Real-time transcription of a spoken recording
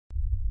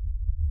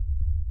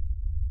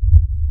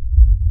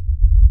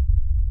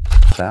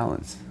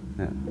Balance.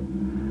 Yeah.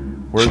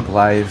 Work,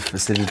 life,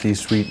 acidity,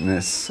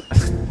 sweetness.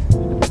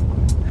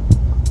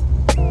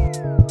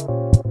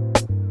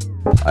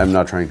 I'm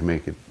not trying to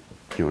make it,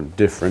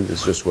 different.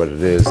 It's just what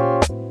it is.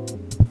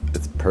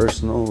 It's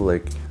personal.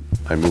 Like,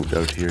 I moved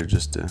out here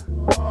just to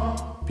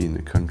be in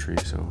the country,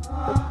 so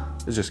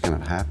it just kind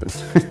of happened.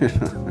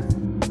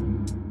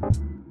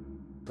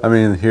 I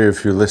mean, here,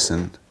 if you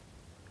listen,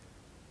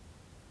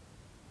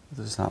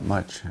 there's not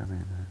much. I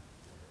mean.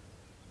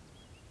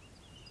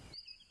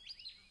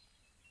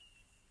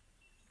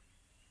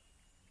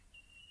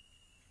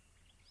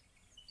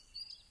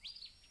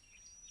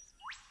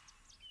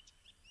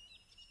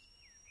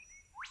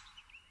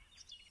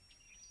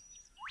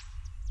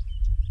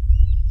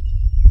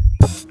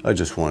 I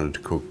just wanted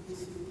to cook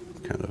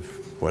kind of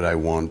what I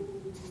want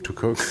to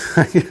cook,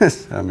 I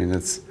guess. I mean,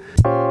 it's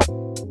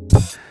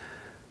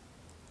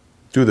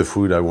do the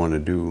food I want to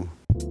do.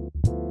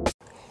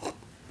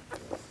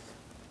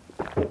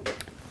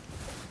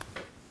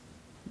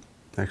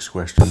 Next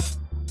question.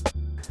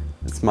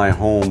 It's my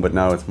home, but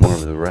now it's more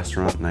of a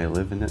restaurant and I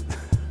live in it.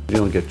 You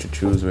don't get to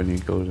choose when you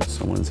go to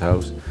someone's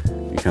house.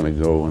 You kind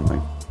of go and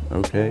like,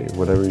 okay,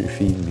 whatever you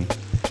feed me.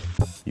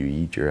 You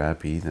eat, you're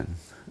happy, then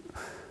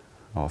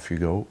off you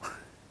go.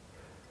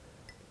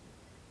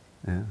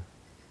 Yeah.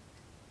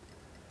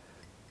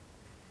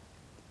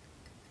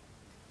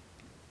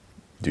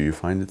 Do you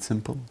find it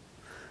simple?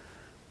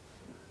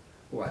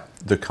 What?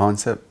 The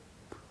concept?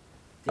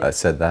 Yeah. I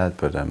said that,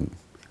 but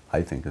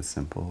I think it's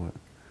simple.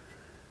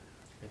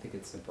 I think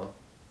it's simple.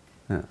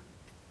 Yeah.